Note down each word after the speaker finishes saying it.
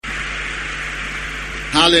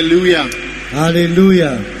Hallelujah.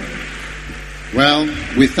 Hallelujah. Well,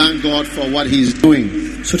 we thank God for what He's doing.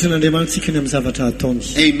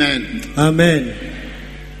 Amen. Amen.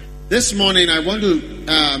 This morning I want to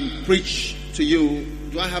preach to you.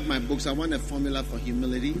 Do I have my books? I want a formula for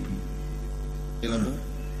humility.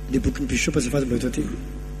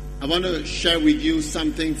 I want to share with you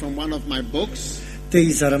something from one of my books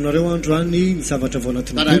that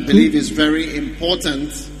I believe is very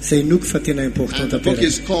important. And the book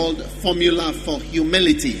is called Formula for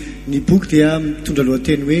Humility.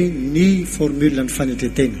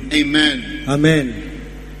 Amen. Amen.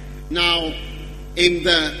 Now, in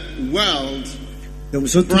the world,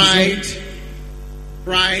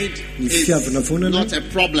 pride is not a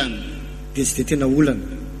problem.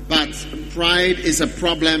 But pride is a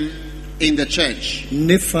problem in the church.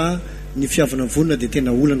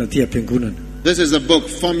 This is the book,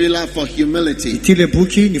 Formula for Humility.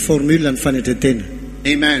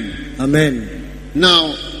 Amen. Amen.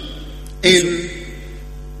 Now, in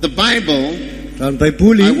the Bible, I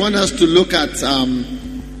want us to look at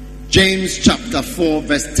James chapter 4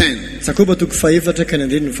 verse 10.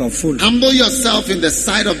 Humble yourself in the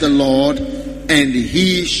sight of the Lord, and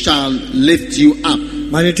He shall lift you up.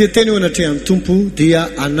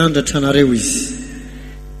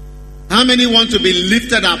 How many want to be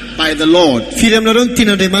lifted up by the Lord?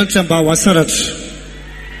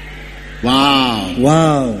 Wow.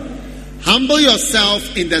 Humble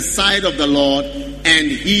yourself in the sight of the Lord,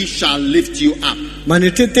 and He shall lift you up.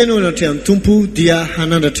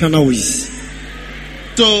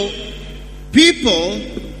 So, people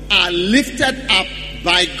are lifted up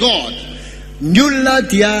by God.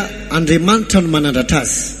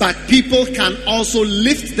 But people can also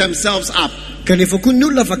lift themselves up.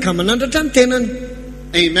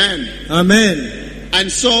 Amen. Amen.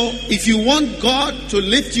 And so, if you want God to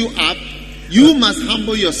lift you up, you must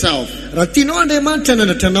humble yourself.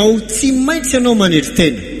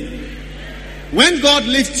 When God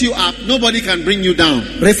lifts you up, nobody can bring you down.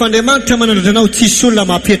 But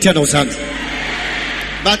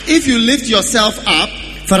if you lift yourself up,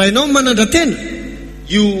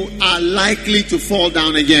 you are likely to fall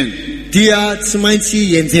down again.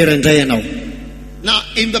 Now,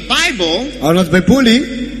 in the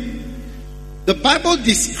Bible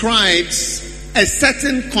describes a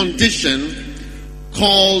certain condition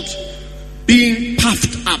called being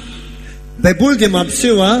puffed up.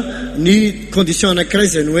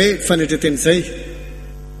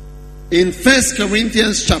 In 1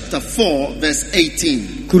 Corinthians chapter 4 verse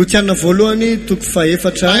 18,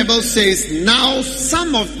 the Bible says, now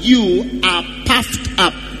some of you are puffed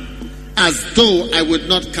up, as though I would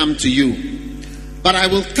not come to you. But I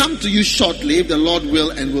will come to you shortly, if the Lord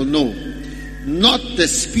will, and will know. Not the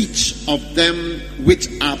speech of them which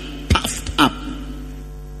are puffed up,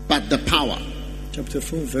 but the power. Chapter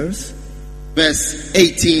 4 verse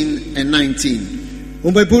 18 and 19.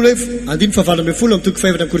 Fa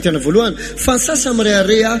sasa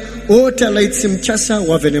marearea ohatra ilay tsy mikasa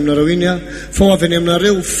ho avy any aminareo iny a, fa ho avy any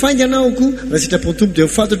aminareo fainganaoko raha sitrapon'ny tompo dia ho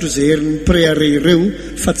fantatro izay herin'ny préare ireo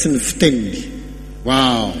fa tsy ny fiteniny.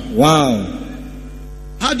 Wow.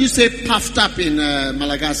 How do you say puffed up in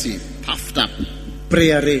Malagasy? Puffed up.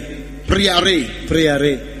 Préare.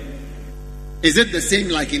 Is it the same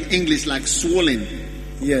like in English, like swollen?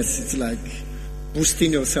 Yes, it's like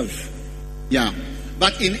boosting yourself. Yeah.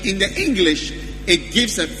 But in the English, it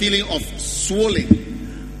gives a feeling of swelling.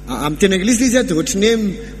 Like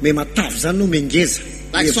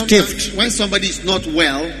sometimes when somebody is not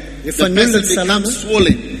well, the person becomes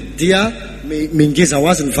swollen.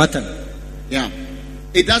 Yeah.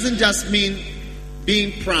 It doesn't just mean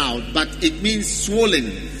being proud, but it means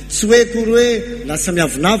swollen.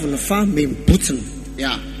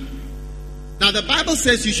 Yeah. Now the Bible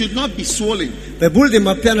says you should not be swollen. How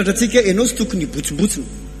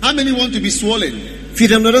many want to be swollen?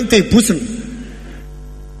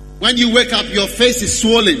 When you wake up, your face is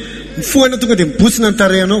swollen.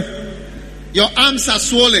 Your arms are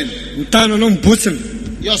swollen.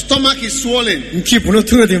 Your stomach is swollen.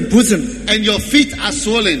 And your feet are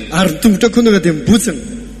swollen.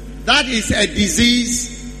 That is a disease,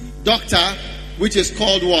 doctor, which is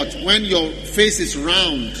called what? When your face is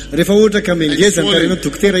round.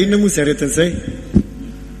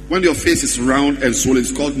 When your face is round and swollen,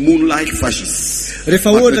 it's called moon-like fasces. But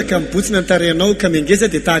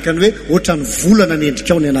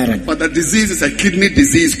the disease is a kidney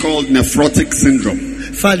disease called nephrotic syndrome.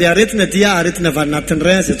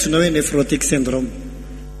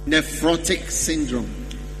 Nephrotic syndrome.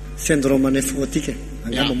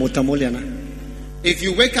 Yeah. If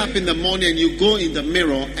you wake up in the morning and you go in the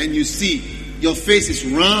mirror and you see your face is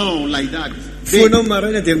round like that.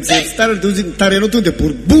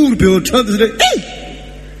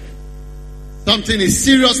 Something is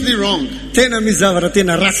seriously wrong. There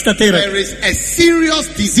is a serious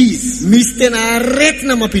disease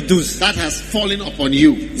that has fallen upon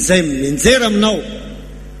you.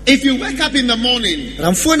 If you wake up in the morning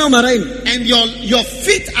and your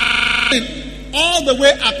feet are all the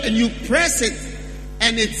way up and you press it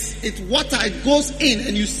and it's water, it goes in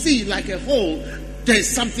and you see like a hole, there is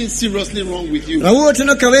something seriously wrong with you.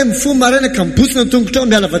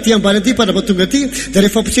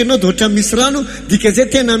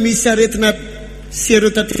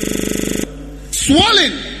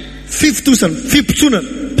 Swollen.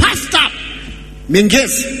 Puffed up.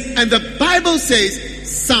 And the Bible says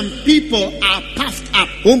some people are puffed up.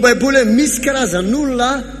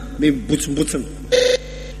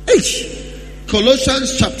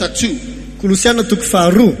 Colossians chapter 2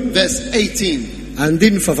 verse 18.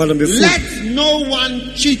 Let no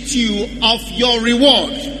one cheat you of your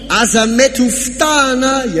reward,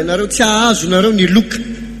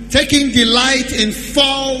 taking delight in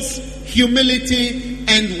false humility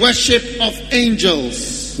and worship of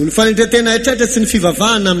angels,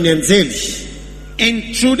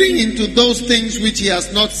 intruding into those things which he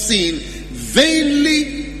has not seen,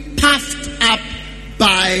 vainly puffed up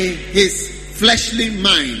by his fleshly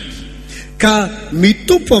mind. Ka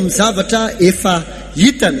mitopo am zavatra efa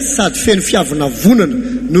hitany sady feno fiavana vonana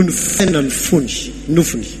no ny fiainany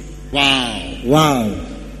nofony. Wow.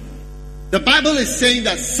 The Bible is saying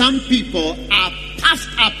that some people are puffed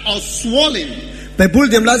up or swollen. Bible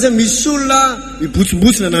de milaza misy olona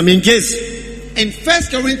mibotsimbotsina na mengeza. In 1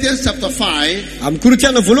 Corinthians chapter 5,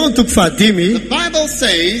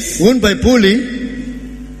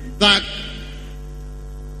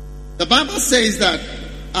 the Bible says that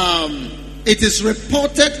it is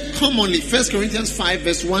reported commonly, 1 Corinthians 5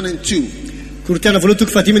 verse 1 and 2.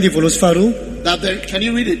 That there, can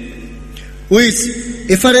you read it?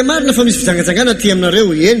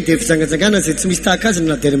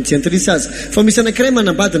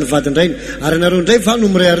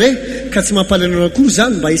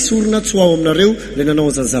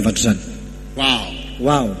 Wow.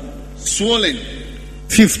 Swollen.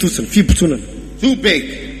 Too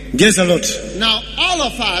big. There's a lot. Now, all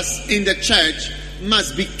of us in the church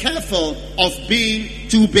must be careful of being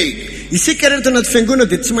too big.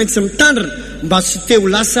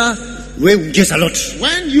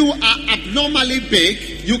 When you are abnormally big,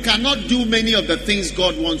 you cannot do many of the things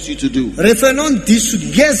God wants you to do.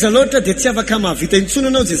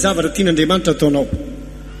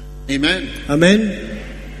 Amen.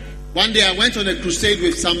 One day I went on a crusade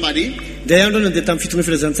with somebody,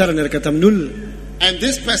 and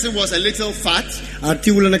this person was a little fat, and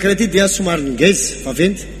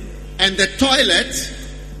the toilet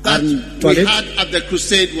that we had at the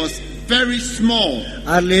crusade was very small.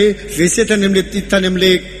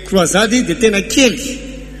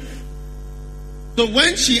 So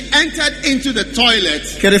when she entered into the toilet,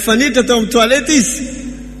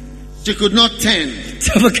 she could not turn.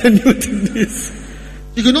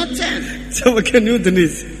 She could not turn.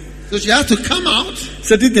 So she had to come out,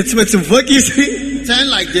 turn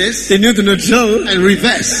like this, and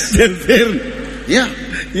reverse. Yeah.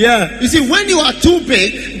 You see, when you are too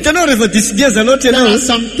big, there are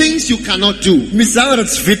some things you cannot do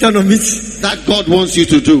that God wants you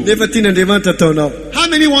to do. How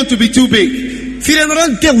many want to be too big?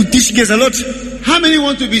 How many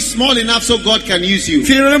want to be small enough so God can use you?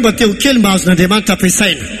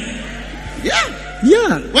 Yeah.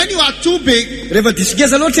 When you are too big,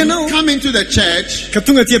 you come into the church,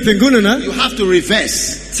 you have to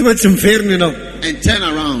reverse and turn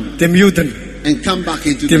around and come back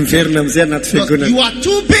into the church. You are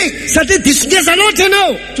too big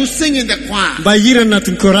to sing in the choir,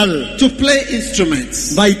 to play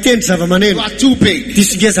instruments. You are too big. You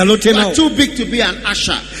are too big to be an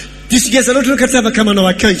usher.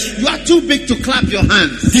 You are too big to clap your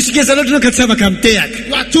hands.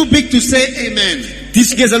 You are too big to say amen. You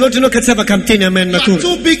are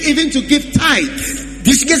too big even to give tithes.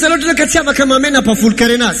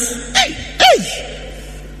 Hey.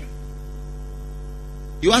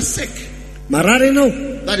 You are sick.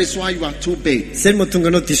 That is why you are too big.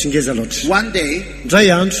 One day,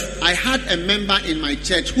 I had a member in my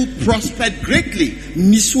church who prospered greatly.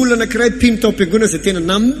 You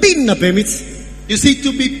see,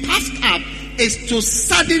 to be puffed up is to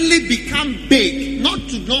suddenly become big, not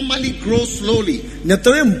to normally grow slowly.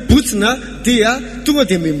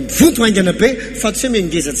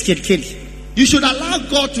 You should allow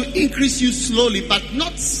God to increase you slowly, but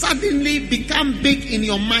not suddenly become big in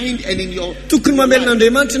your mind and in your life.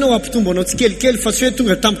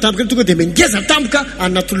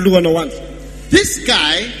 This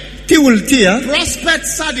guy prospered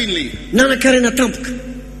suddenly.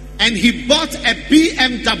 And he bought a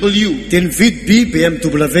BMW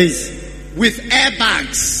with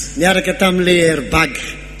airbags.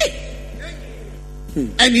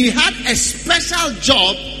 And he had a special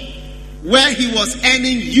job where he was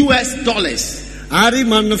earning US dollars.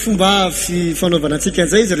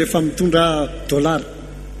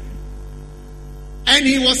 And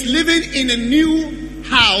he was living in a new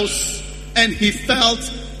house and he felt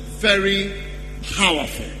very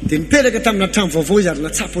powerful.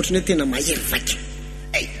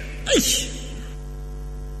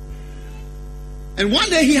 And one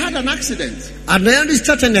day he had an accident.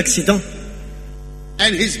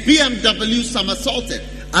 And his BMW somersaulted.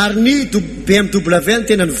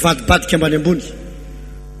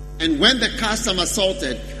 And when the car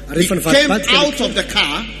somersaulted, he came out of the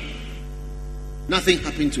car. Nothing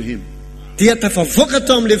happened to him.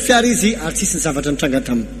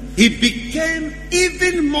 He became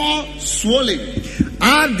even more swollen.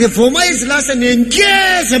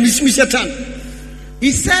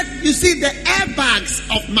 He said, you see, the airbags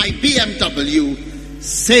of my BMW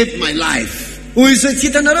saved my life.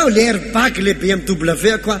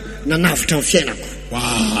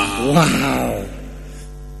 Wow.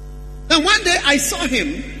 Then one day I saw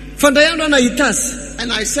him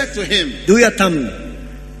and I said to him,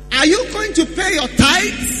 are you going to pay your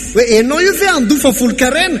tithes?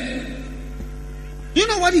 You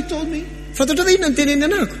know what he told me?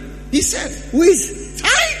 He said,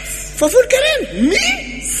 tithes?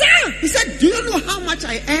 Me? Sir? He said, do you know how much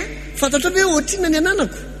I earn?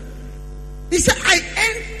 He said, I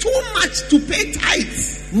earn too much to pay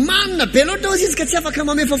tithes.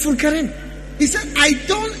 He said, I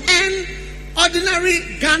don't earn ordinary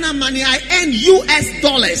Ghana money, I earn US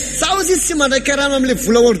dollars.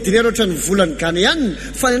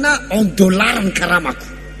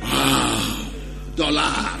 Wow.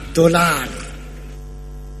 Dollar.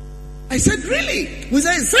 I said, really?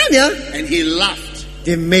 And he laughed.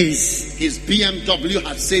 His BMW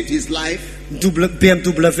had saved his life. And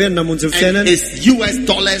his US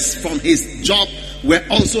dollars from his job were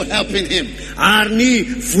also helping him. But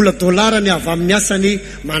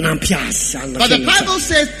the Bible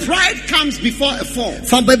says pride comes before a fall.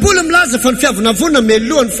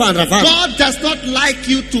 God does not like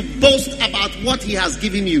you to boast about what he has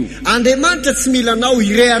given you.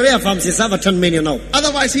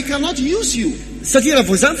 Otherwise he cannot use you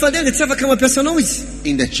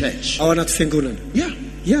in the church. Yeah.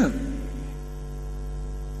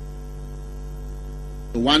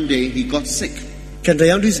 One day he got sick.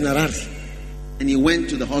 And he went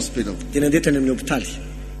to the hospital.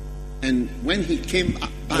 And when he came back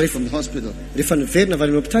from the hospital,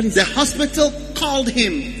 the hospital called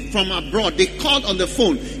him from abroad. They called on the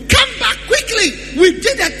phone. Come back quickly. We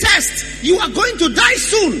did a test. You are going to die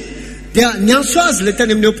soon.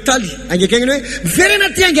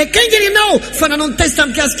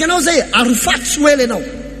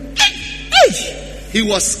 He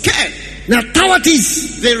was scared.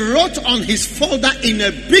 They wrote on his folder in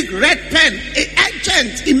a big red pen,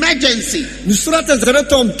 urgent, emergency.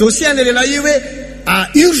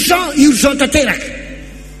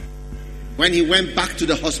 When he went back to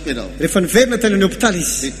the hospital, they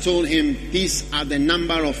told him, these are the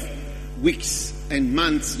number of weeks and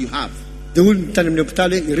months you have. And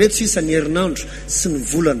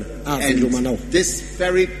this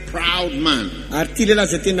very proud man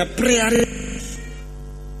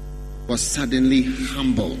was suddenly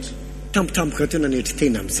humbled.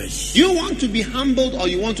 You want to be humbled or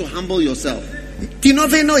you want to humble yourself?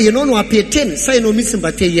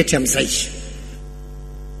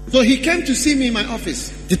 So he came to see me in my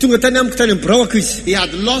office. He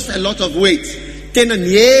had lost a lot of weight.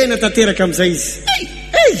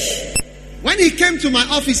 When he came to my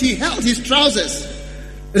office, he held his trousers.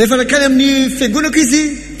 He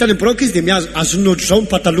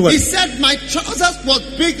said, my trousers was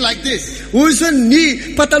big like this.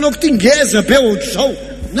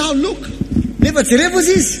 Now look.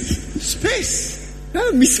 Space.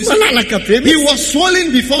 He was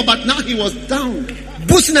swollen before, but now he was down.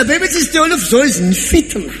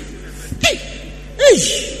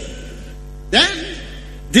 Then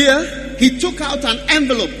he took out an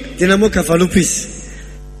envelope.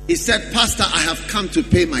 He said, Pastor, I have come to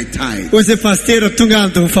pay my tithe.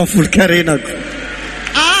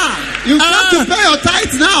 You come to pay your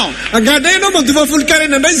tithes now.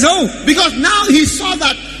 Because now he saw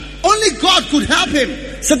that Only God could help him.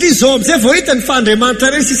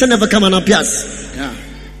 Yeah.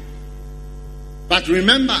 But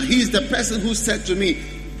remember, he is the person who said to me,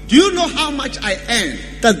 do you know how much I earn?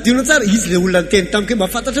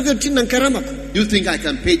 You think I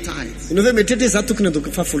can pay tithes?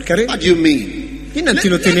 What do you mean?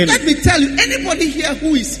 Let me tell you, anybody here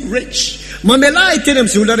who is rich,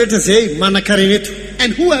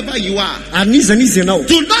 and whoever you are,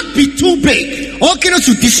 do not be too big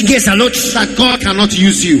that God cannot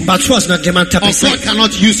use you, or God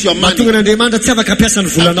cannot use your money, or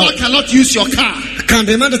God cannot use your car, or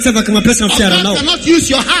God cannot use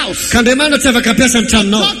your house,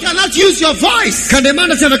 God cannot use your voice.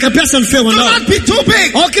 Do not be too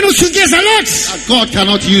big that God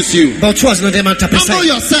cannot use you. Humble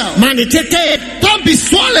yourself. Don't be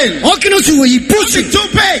swollen. Don't be too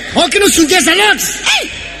big. Hey.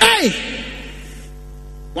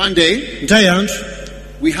 One day,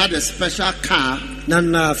 we had a special car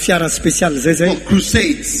for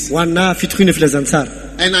crusades.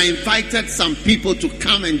 And I invited some people to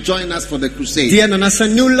come and join us for the crusade.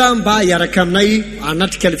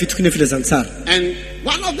 And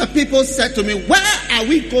one of the people said to me, where are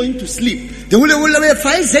we going to sleep?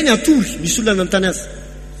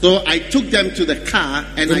 So I took them to the car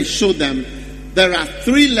and I showed them there are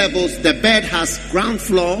 3 levels. The bed has ground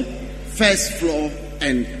floor, first floor,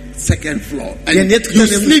 and second floor. And you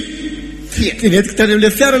sleep here.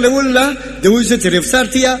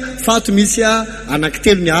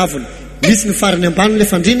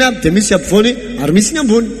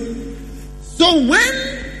 So when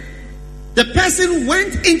the person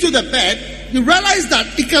went into the bed, he realized that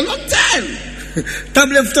he cannot turn.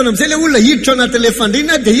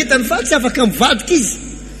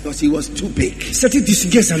 Because he was too big.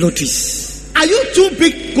 Are you too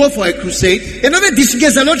big to go for a crusade?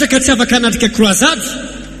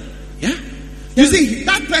 Yeah. You see,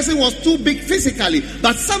 that person was too big physically,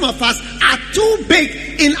 but some of us are too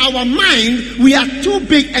big in our mind. We are too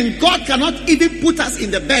big, and God cannot even put us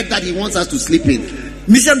in the bed that He wants us to sleep in.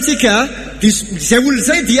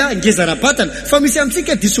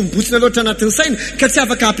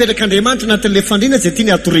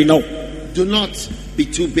 Do not be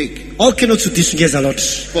too big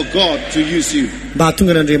for God to use you.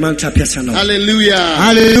 Hallelujah.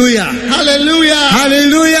 Hallelujah. Hallelujah.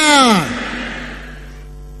 Hallelujah.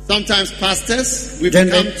 Sometimes pastors, we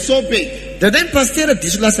become so big,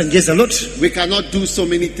 we cannot do so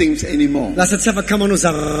many things anymore.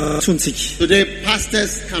 Today,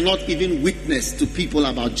 pastors cannot even witness to people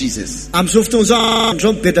about Jesus.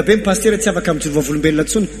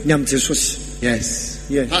 Yes.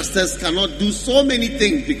 Pastors cannot do so many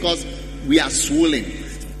things because we are swollen.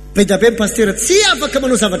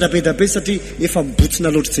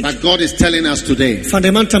 But God is telling us today,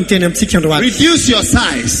 reduce your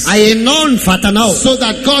size so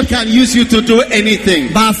that God can use you to do anything.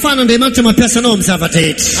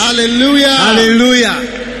 Hallelujah. Hallelujah.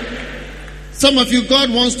 Some of you, God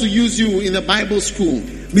wants to use you in the Bible school,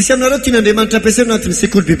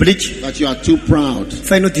 but you are too proud, too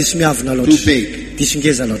big.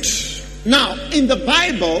 Now, in the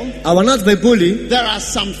Bible, there are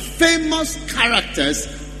some famous characters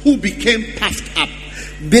who became puffed up.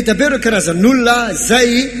 And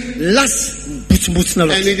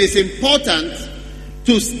it is important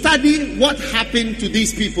to study what happened to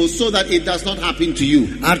these people so that it does not happen to you.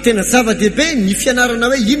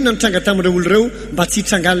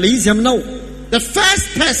 The first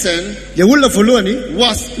person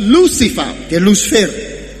was Lucifer.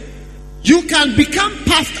 You can become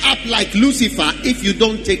puffed up like Lucifer if you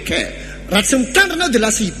don't take care.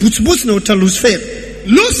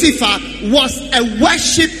 Lucifer was a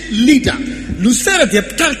worship leader.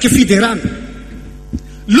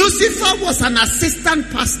 Lucifer was an assistant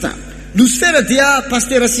pastor.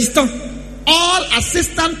 All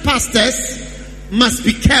assistant pastors must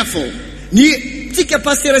be careful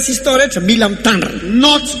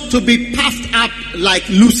not to be puffed up like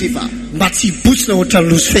Lucifer.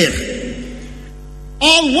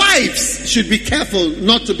 All wives should be careful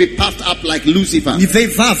not to be puffed up like Lucifer.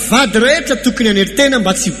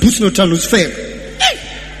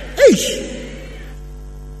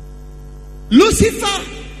 Lucifer,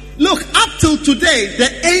 look, up till today, the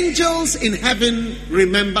angels in heaven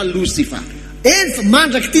remember Lucifer.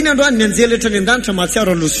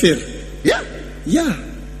 Yeah. Yeah.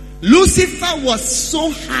 Lucifer was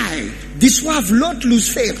so high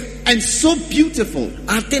and so beautiful.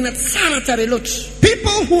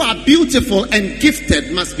 People who are beautiful and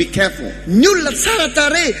gifted must be careful.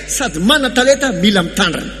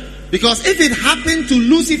 Because if it happened to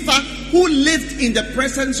Lucifer, who lived in the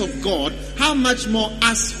presence of God, how much more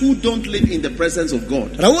us who don't live in the presence of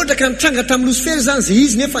God?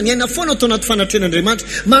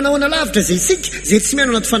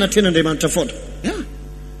 Yeah.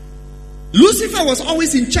 Lucifer was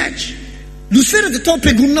always in church.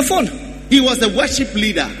 He was the worship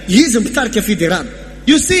leader.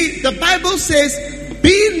 You see, the Bible says,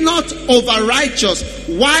 be not over righteous.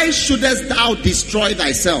 Why shouldest thou destroy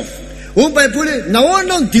thyself? One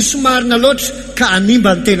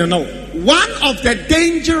of the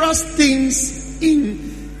dangerous things in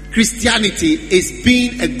Christianity is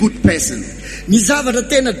being a good person.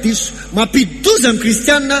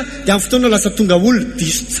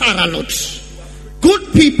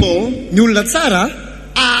 Good people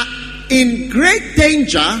are in great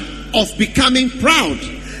danger of becoming proud.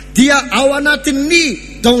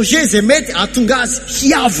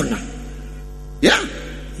 Yeah.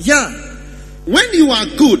 When you are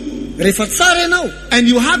good and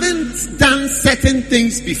you haven't done certain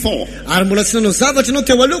things before,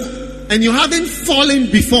 and you haven't fallen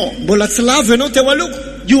before,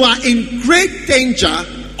 you are in great danger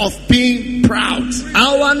of being proud.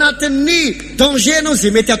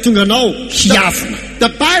 The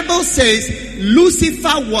Bible says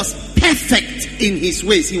Lucifer was perfect in his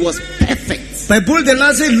ways. He was perfect.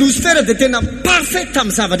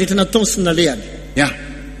 Yeah.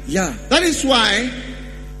 That is why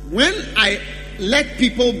when I let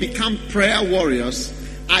people become prayer warriors,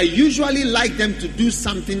 I usually like them to do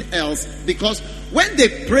something else, because when they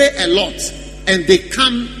pray a lot and they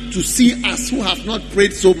come to see us who have not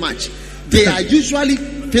prayed so much, they are usually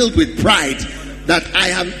filled with pride that I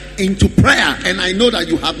am into prayer and I know that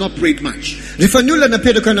you have not prayed much.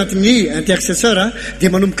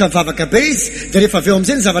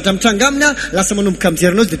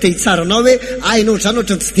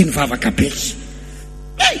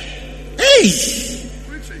 Hey.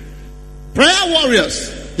 Prayer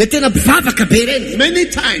warriors, many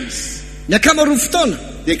times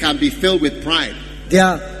they can be filled with pride.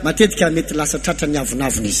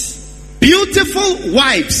 Beautiful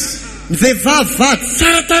wives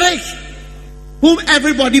whom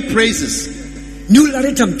everybody praises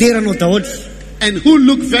and who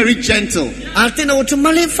look very gentle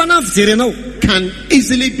can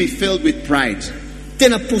easily be filled with pride.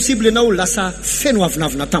 Because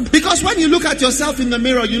when you look at yourself in the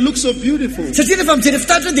mirror, you look so beautiful.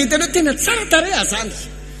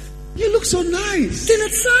 You look so nice.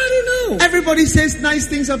 Everybody says nice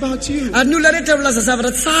things about you.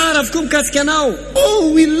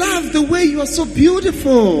 Oh, we love the way you are so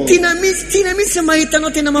beautiful. So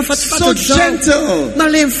gentle.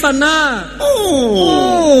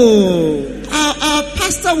 Oh. Our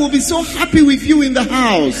pastor will be so happy with you in the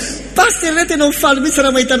house.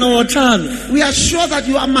 We are sure that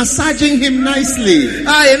you are massaging him nicely.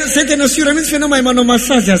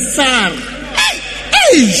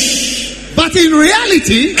 But in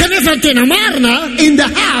reality, in the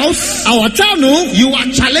house, you are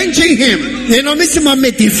challenging him day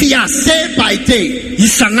by day.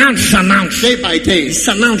 Day by day.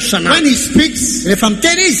 When he speaks,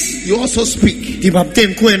 you also speak.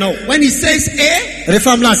 When he says A, you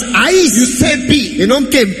say B.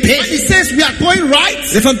 When he says we are going right,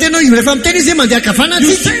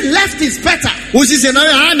 you say left is better.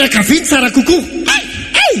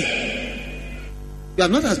 You are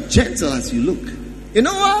not as gentle as you look. Yeah.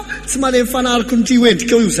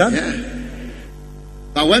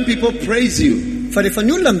 But when people praise you,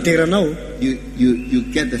 you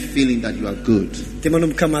get the feeling that you are good. But no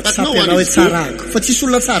one is good.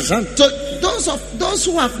 So those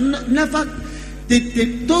who have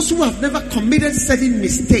never committed certain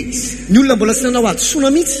mistakes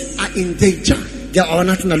are in danger.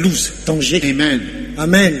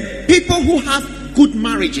 Amen. People who have good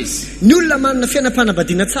marriages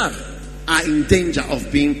are in danger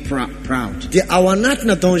of being proud.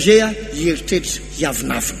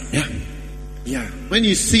 Yeah. When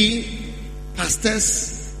you see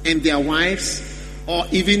pastors and their wives, or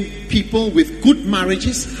even people with good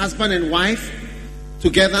marriages, husband and wife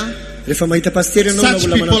together, such people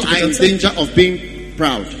are in danger of being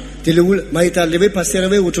proud. Because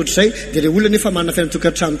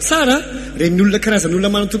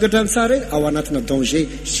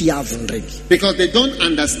they don't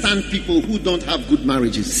understand people who don't have good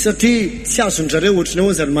marriages.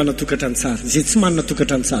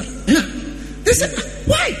 Yeah. They said,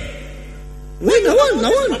 why? No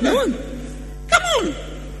one. Come on.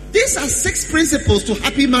 These are 6 principles to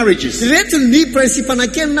happy marriages.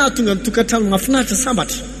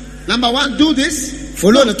 Number 1, do this.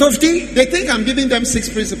 They think I'm giving them 6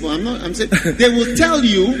 principles. I'm saying they will tell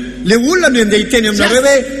you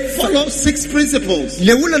follow 6 principles.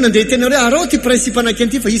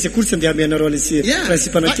 Yeah,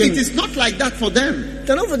 but it is not like that for them.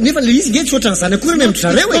 It's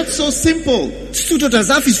not so simple.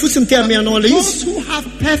 Those who have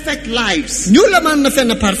perfect lives,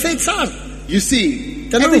 you see,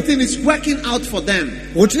 everything is working out for them.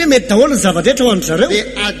 They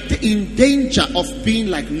are in danger of being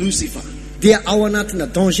like Lucifer. They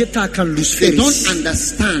don't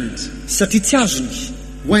understand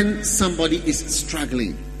when somebody is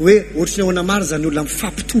struggling.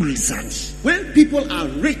 When people are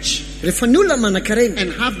rich and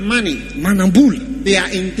have money, they are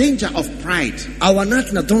in danger of pride.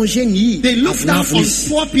 They look down on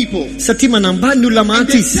poor people and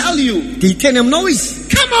they tell you,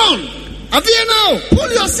 come on,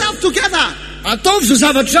 pull yourself together,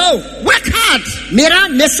 work hard, and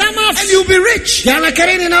you'll be rich,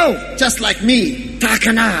 just like me.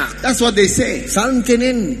 That's what they say.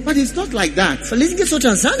 But it's not like that.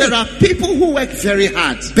 There are people who work very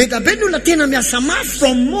hard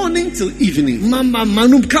from morning till evening, and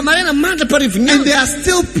they are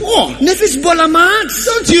still poor.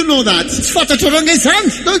 Don't you know that?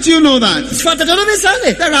 Don't you know that?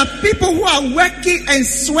 There are people who are working and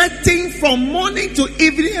sweating from morning to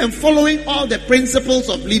evening and following all the principles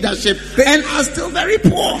of leadership and are still very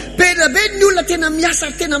poor.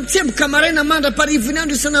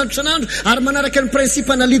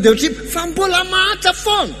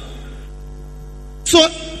 So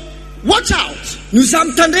watch out.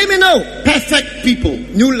 Perfect people,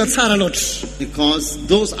 because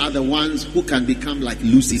those are the ones who can become like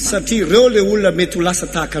Lucifer.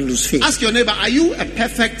 Ask your neighbor, are you a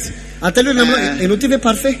perfect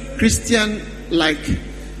Christian like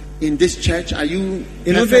in this church? Are you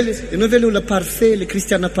perfect?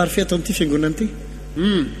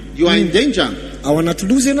 You are in danger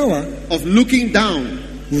of looking down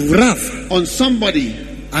on somebody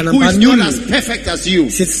who is not as perfect as you.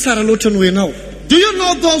 Do you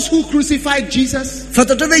know those who crucified Jesus?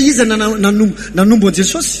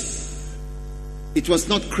 It was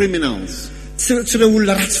not criminals who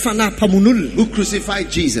crucified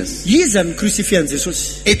Jesus.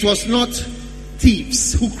 It was not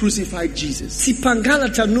thieves who crucified Jesus. No.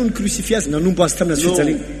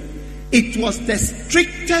 It was the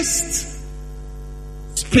strictest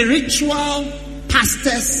spiritual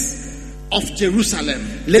pastors of Jerusalem,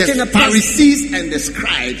 the Pharisees and the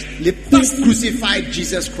scribes, who crucified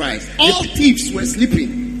Jesus Christ. All thieves were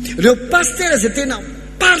sleeping.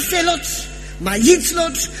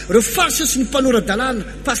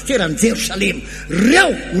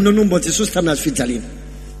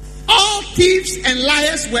 All thieves and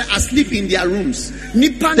liars were asleep in their rooms.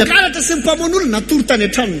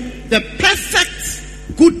 The perfect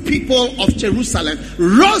good people of Jerusalem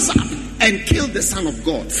rose up and killed the Son of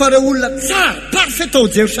God.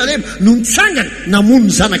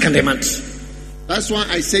 That's why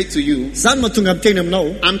I say to you,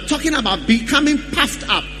 I'm talking about becoming puffed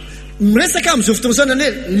up. You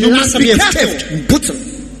must be careful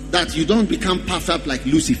that you don't become puffed up like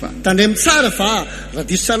Lucifer. And you can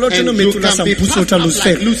be puffed up like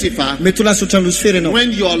Lucifer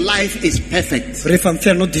when your life is perfect,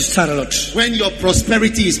 when your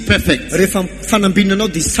prosperity is perfect, when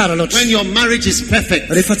your marriage is perfect,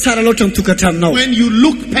 when you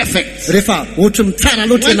look perfect, when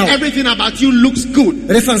everything about you looks good.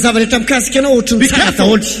 Be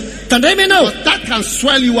careful, but that can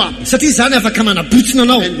swell you up,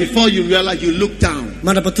 and before you realize, you look down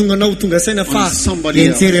on somebody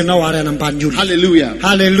else. Hallelujah.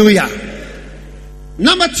 Hallelujah.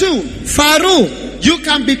 Number 2, you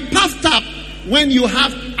can be puffed up when you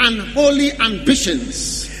have unholy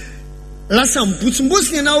ambitions.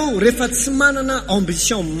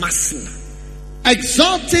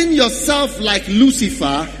 Exalting yourself like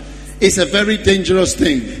Lucifer is a very dangerous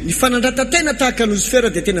thing.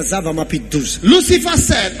 Lucifer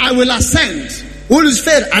said, I will ascend, I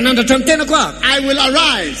will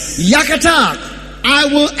arise, I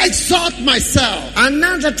will exalt myself, I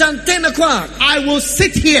will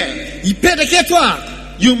sit here.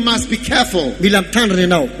 You must be careful.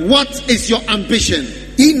 What is your ambition?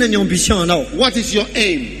 What is your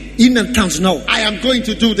aim? I am going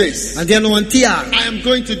to do this, I am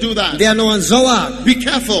going to do that. Be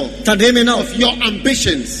careful of your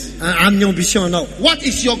ambitions. What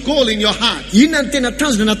is your goal in your heart?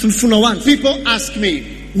 People ask me,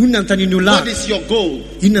 What is your goal?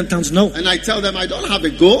 And I tell them I don't have a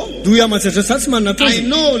goal. I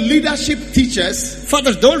know leadership teachers,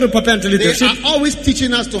 they are always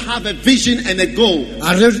teaching us to have a vision and a goal.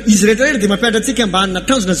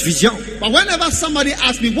 But whenever somebody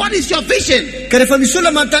asks me, what is your vision?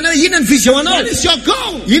 What is your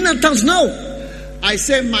goal? I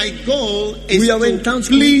say my goal is to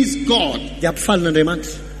please God.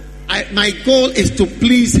 My goal is to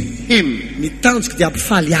please Him.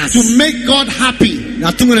 To make God happy.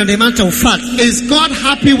 Is God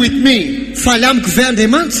happy with me?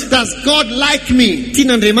 Does God like me?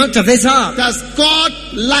 Does God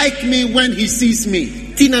like me when He sees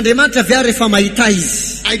me?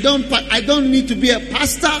 I don't need to be a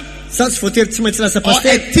pastor or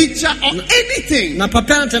a teacher or anything.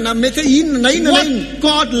 What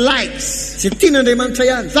God likes,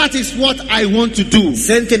 that is what I want to do.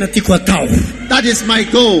 That is my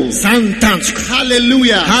goal.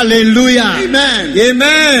 Hallelujah. Hallelujah. Amen.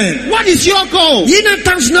 Amen. What is your goal?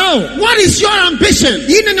 What is your ambition?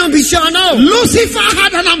 Lucifer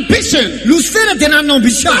had an ambition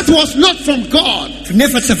that was not from God.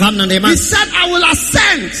 He said, I will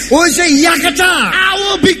ascend. I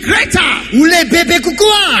will be greater.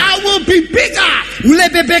 I will be bigger.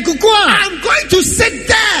 I'm going to sit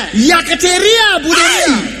there.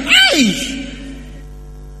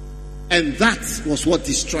 And that was what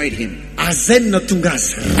destroyed him.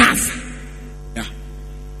 Yeah.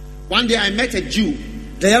 One day I met a Jew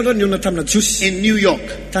in New York.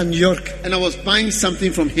 And I was buying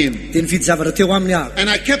something from him. And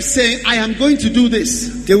I kept saying, I am going to do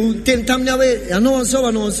this.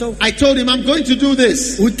 I told him, I'm going to do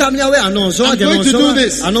this. I'm going to do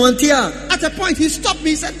this. At a point, he stopped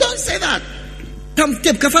me. He said, don't say that.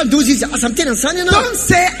 Don't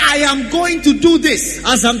say I am going to do this.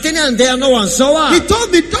 He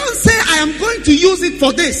told me, don't say I am going to use it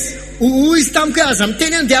for this.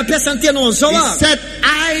 He said,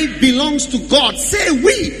 I belongs to God. Say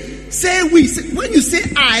we. Say we. When you say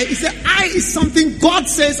I, he said I is something God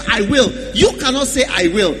says I will. You cannot say I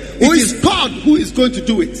will. It is God who is going to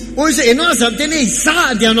do it.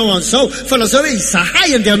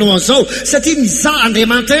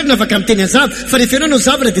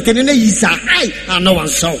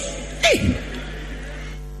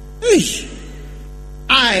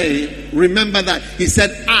 I remember that. He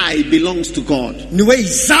said, I belongs to God.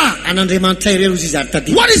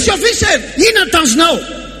 What is your vision?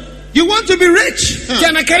 You want to be rich?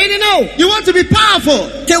 You want to be powerful?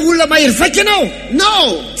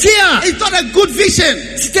 No. It's not a good vision.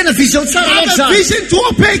 Have a vision to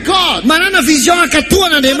obey God.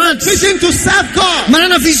 Vision to serve God.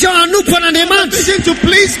 Vision to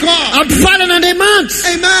please God.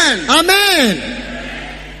 Amen. Amen.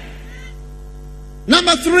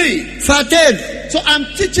 Number 3. So I'm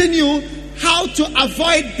teaching you how to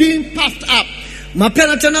avoid being puffed up.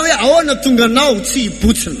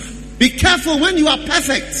 Be careful when you are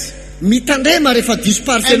perfect. And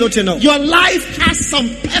your life has some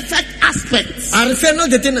perfect aspects.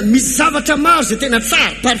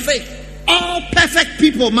 All perfect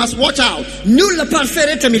people must watch out.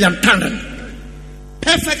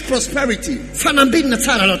 Perfect prosperity.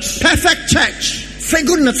 Perfect church.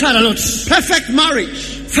 Perfect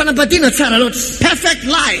marriage. Perfect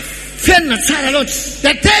life.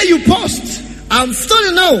 The day you post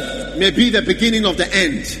may be the beginning of the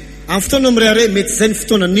end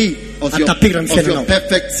of your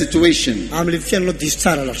perfect situation.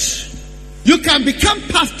 You can become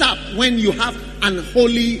puffed up when you have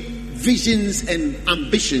unholy visions and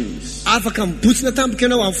ambitions.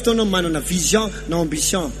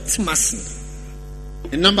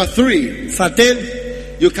 And number 3,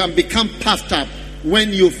 you can become puffed up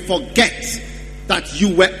when you forget that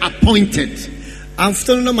you were appointed.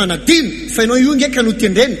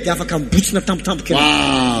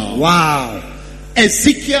 Wow.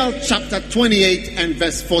 Ezekiel chapter 28 and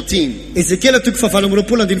verse 14.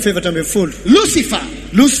 Lucifer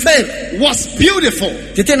was beautiful.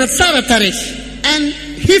 And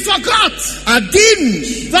he forgot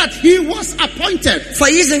that he was appointed.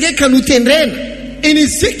 In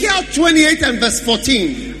Ezekiel 28 and verse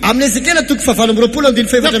 14, the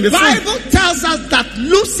Bible tells us that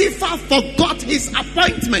Lucifer forgot his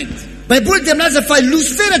appointment.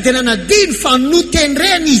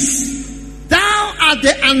 Thou art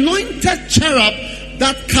the anointed cherub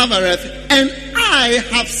that covereth, and I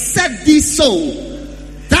have set thee so.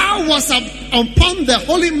 Thou wast upon the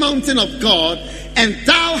holy mountain of God, and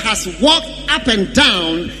thou hast walked up and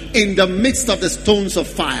down in the midst of the stones of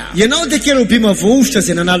fire. Ianao dia kely bima voavotra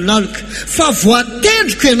zay nanalonaloka fa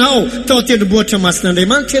voatendriko ianao tao tendrombohitra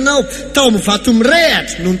masin'Andriamanitra ianao tao amin'ny vato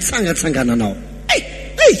mirehatra no nitsangatsangananao.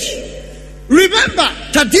 Remember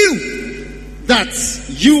tadio that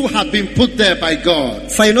you have been put there by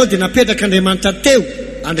God. Fa ianao dia napetraka Andriamanitra teo.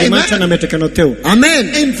 Andriamanitra nametraka anao teo.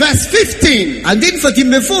 Amen. In verse 15,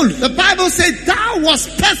 the Bible said, thou wast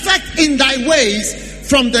perfect in thy ways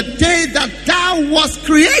from the day that thou wast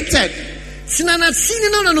created.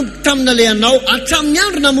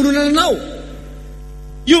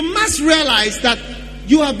 You must realize that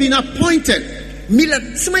you have been appointed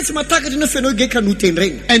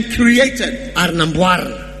and created.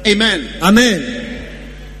 Amen. Amen.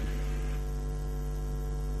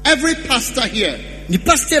 Every pastor here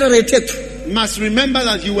must remember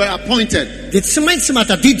that you were appointed.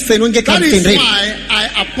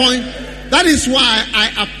 That is why I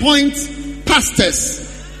appoint pastors.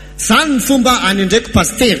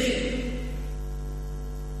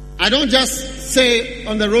 I don't just say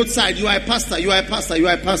on the roadside, you are a pastor, you are a pastor, you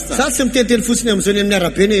are a pastor.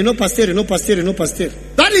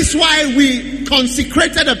 That is why we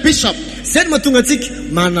consecrated a bishop.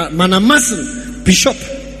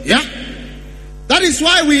 Yeah? That is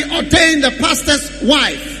why we ordained the pastor's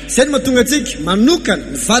wife.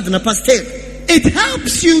 It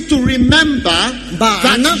helps you to remember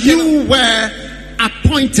that you were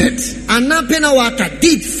appointed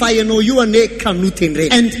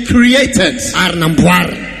and created.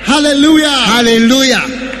 Hallelujah. Hallelujah.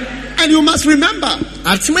 And you must remember.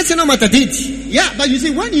 Yeah, but you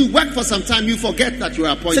see, when you work for some time, you forget that you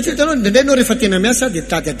are appointed.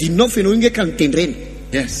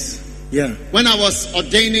 Yes. Yeah. When I was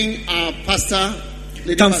ordaining our pastor,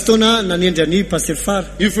 if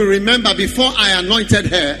you remember, before I anointed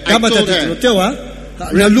her, I told her,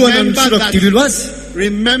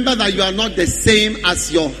 remember that you are not the same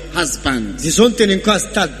as your husband.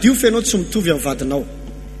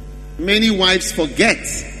 Many wives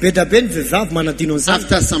forget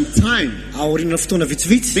after some time,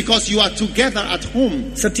 because you are together at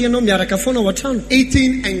home,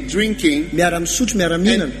 eating and drinking,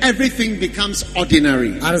 and everything becomes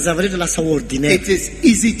ordinary. It is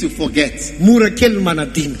easy to forget.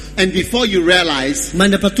 And before you realize,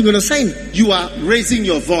 you are raising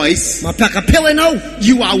your voice,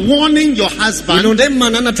 you are warning your husband,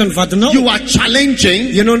 you are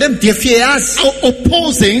challenging,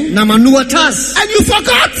 opposing, and you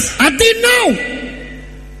forgot. I didn't know.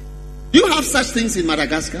 You have such things in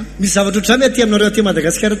Madagascar.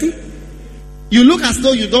 You look as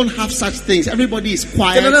though you don't have such things. Everybody is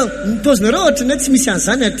quiet.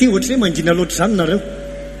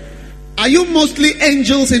 Are you mostly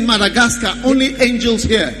angels in Madagascar? Only angels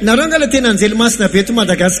here.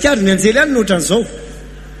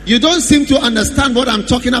 You don't seem to understand what I'm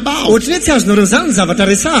talking about.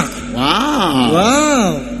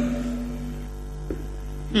 Wow.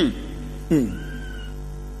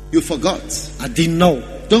 You forgot. I didn't know.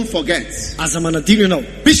 Don't forget.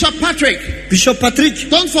 Bishop Patrick.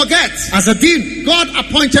 Don't forget. God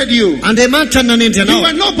appointed you. You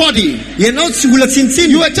were nobody.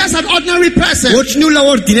 You were just an ordinary person.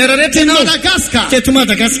 In Madagascar.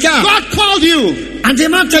 God called you.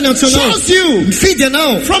 Chose you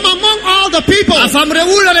from among all the people and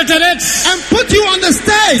put you on the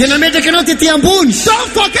stage.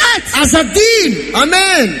 Don't forget.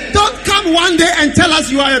 Amen. Don't come one day and tell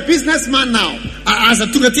us you are a businessman now.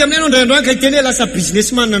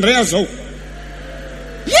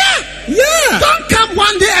 Yeah. Don't come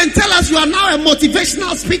one day and tell us you are now a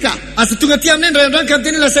motivational speaker.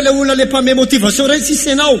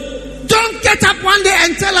 Don't get up one day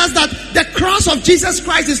and tell us that the cross of Jesus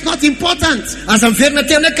Christ is not important.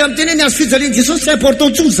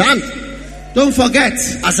 Don't forget,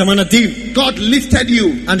 God lifted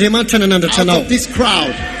you out of this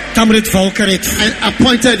crowd and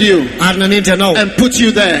appointed you and put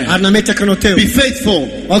you there. Be faithful.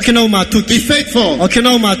 Be faithful.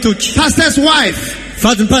 Pastor's wife,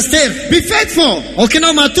 be faithful.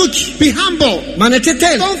 Be humble.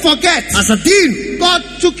 Don't forget, God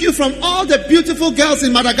took you from all the beautiful girls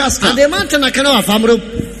in Madagascar.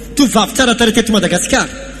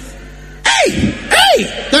 Hey!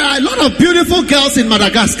 There are a lot of beautiful girls in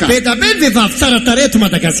Madagascar.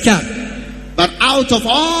 But out of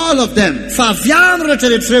all of them,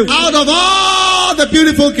 out of all the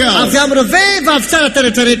beautiful girls,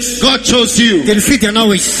 God chose you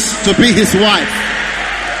to be His wife.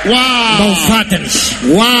 Wow.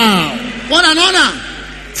 What an honor.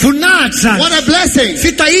 What a blessing.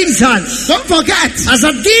 Don't forget.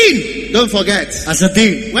 Don't forget.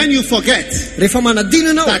 When you forget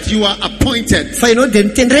that you are appointed,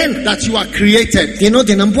 that you are created,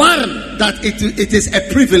 that it is a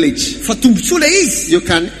privilege, you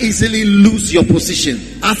can easily lose your position.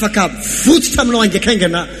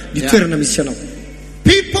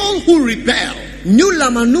 People who rebel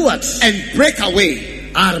and break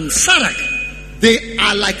away, they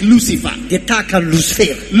are like Lucifer.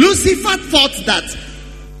 Lucifer thought that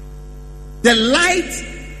the light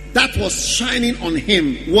that was shining on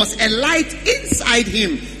him was a light inside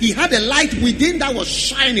him. He had a light within that was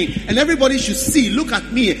shining, and everybody should see. Look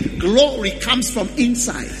at me. Glory comes from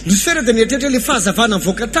inside.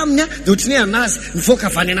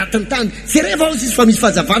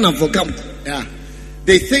 Yeah.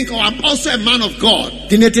 They think, oh, I'm also a man of God.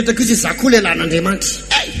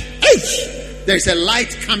 There's a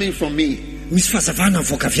light coming from me.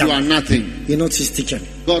 You are nothing.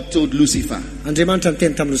 God told Lucifer,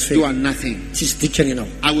 you are nothing.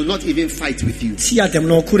 I will not even fight with you.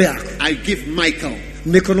 I give Michael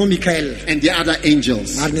and the other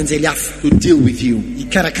angels to deal with you.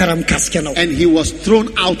 And he was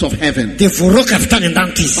thrown out of heaven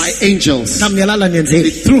by angels. They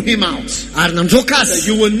threw him out. Said,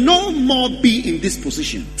 you will no more be in this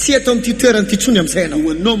position. You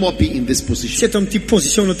will no more be in this position.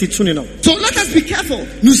 So let us be careful.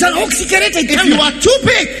 If you are too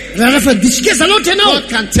big, God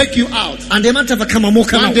can take you out.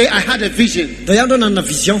 One day I had a vision.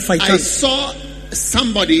 I saw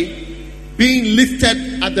somebody being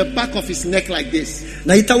lifted at the back of his neck like this.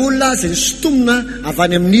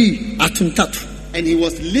 And he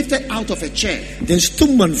was lifted out of a chair.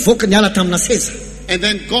 And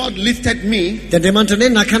then God lifted me and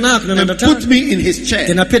put me in his chair.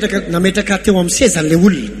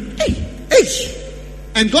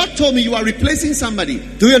 And God told me, you are replacing somebody.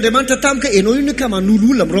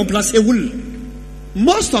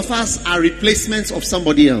 Most of us are replacements of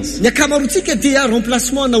somebody else.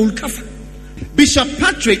 Bishop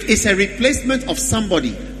Patrick is a replacement of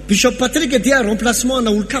somebody.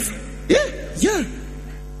 Yeah.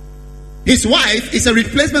 His wife is a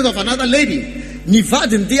replacement of another lady.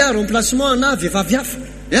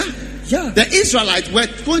 Yeah. The Israelites were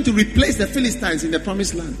going to replace the Philistines in the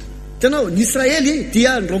promised land.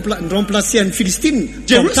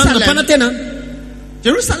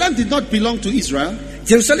 Jerusalem did not belong to Israel.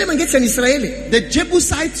 The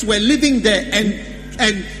Jebusites were living there, and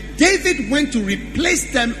David went to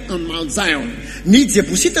replace them on Mount Zion.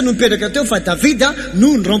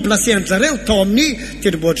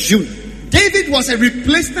 David was a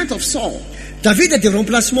replacement of Saul.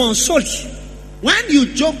 When you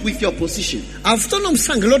joke with your position,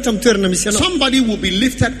 somebody will be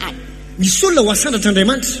lifted up.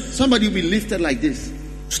 Somebody will be lifted like this.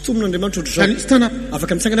 Can you stand up? And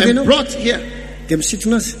brought here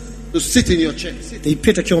to sit in your chair.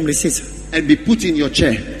 And be put in your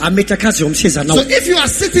chair. So if you are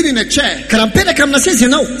sitting in a chair,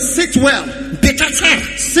 sit well.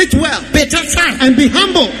 Sit well. And be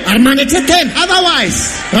humble.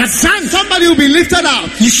 Otherwise, somebody will be lifted out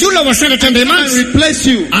and replace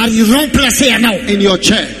you in your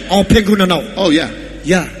chair. Oh yeah.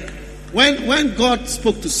 When God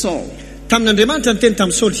spoke to Saul,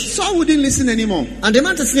 Saul wouldn't listen anymore.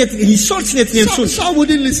 Saul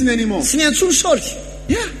wouldn't listen anymore.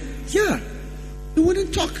 Yeah. He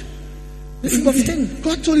wouldn't talk.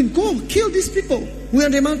 God told him, go kill these people. Kill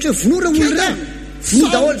them.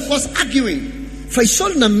 Saul was arguing.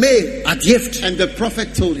 And the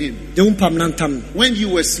prophet told him, when you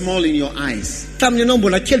were small in your eyes,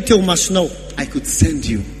 I could send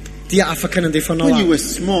you. When you were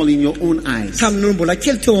small in your own eyes, I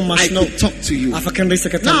could talk to you.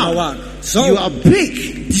 Now, you are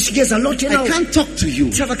big. I can't talk to you.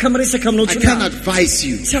 I can't advise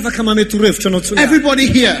you. Everybody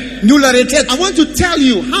here, I want to tell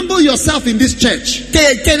you, humble yourself in this church.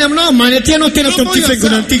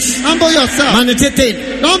 Humble yourself.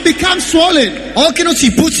 Don't become swollen.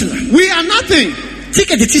 We are nothing.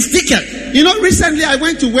 You know, recently I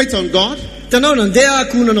went to wait on God. Almost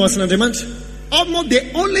the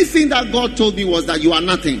only thing that God told me was that you are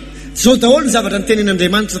nothing.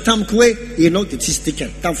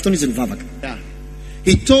 Yeah.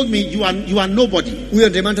 He told me you are nobody. You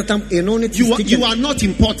are not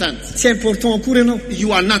important.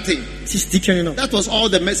 You are nothing. That was all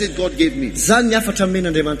the message God gave me. Or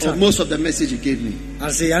most of the message He gave me.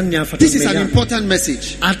 This is an important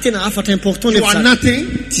message. You are nothing.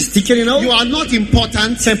 You are not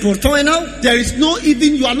important. There is no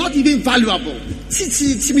even. You are not even valuable.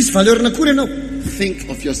 think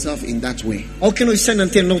of yourself in that way.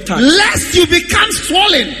 Lest Lest you become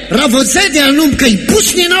swollen.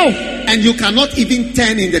 And you cannot even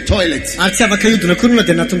turn in the toilet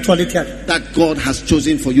that God has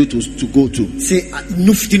chosen for you to go to.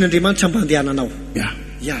 Yeah.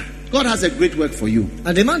 God has a great work for you.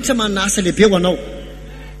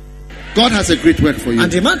 God has a great work for you.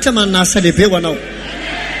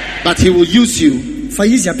 But He will use you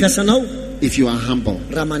if you are humble.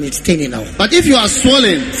 But if you are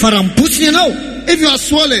swollen,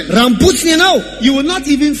 you will not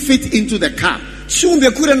even fit into the car.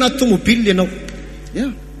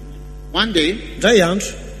 Yeah. One day,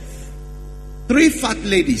 3 fat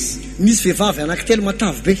ladies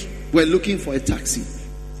were looking for a taxi.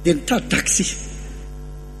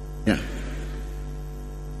 Yeah.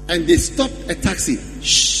 And they stopped a taxi.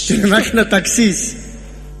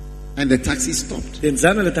 And the taxi stopped.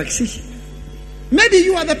 Maybe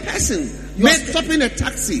you are the person. You are stopping a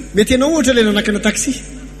taxi.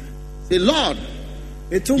 Say, Lord,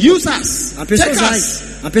 use us. Take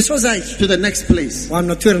us to the next place.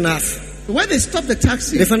 When they stopped the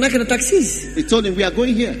taxi, they told him, we are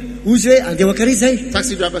going here.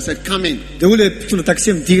 Taxi driver said, come in.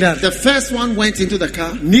 The first one went into the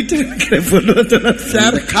car. The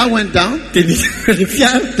car went down.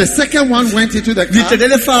 The second one went into the car.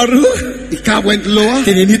 The car went lower.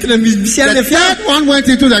 The third one went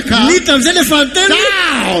into the car.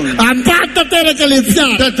 Down.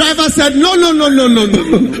 The driver said, no.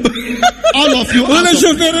 All of you are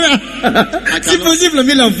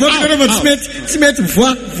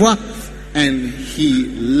and he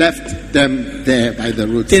left them there by the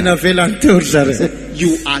roadside.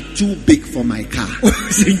 You are too big for my car.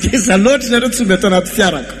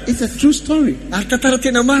 It's a true story.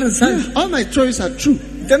 Yeah, all my stories are true.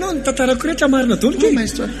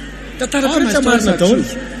 All my stories are true.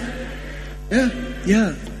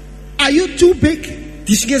 Yeah. Are you too big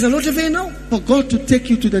for God to take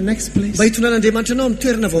you to the next place?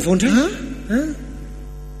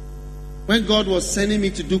 When God was sending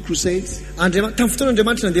me to do crusades, where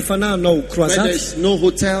there's no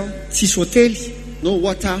hotel, no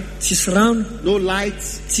water, no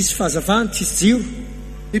lights,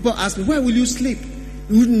 people ask me, where will you sleep?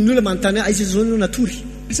 I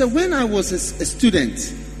said, when I was a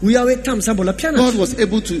student, God was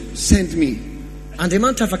able to send me.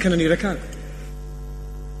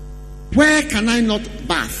 Where can I not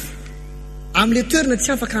bath? Where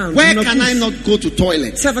can I not go to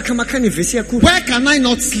toilet? Where can I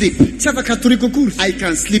not sleep? I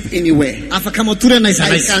can sleep anywhere. I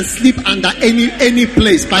can sleep under any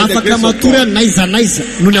place by the grace of God.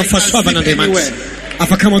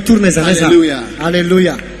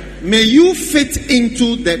 Hallelujah. May you fit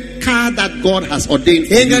into the car that God has ordained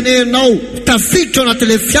for you.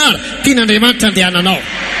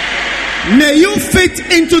 May you fit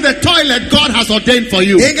into the toilet God has ordained for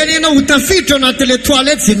you. May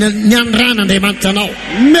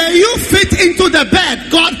you fit into the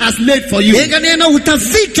bed God has laid for you.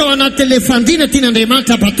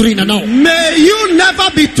 May you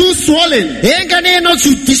never be too swollen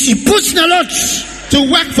to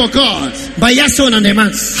work for God.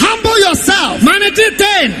 Humble yourself.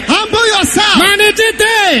 Humble yourself.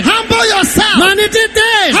 Humble yourself.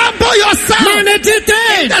 Humble yourself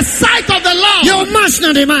in the sight of the Lord.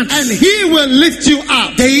 And He will lift you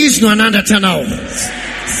up.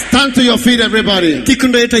 Stand to your feet, everybody.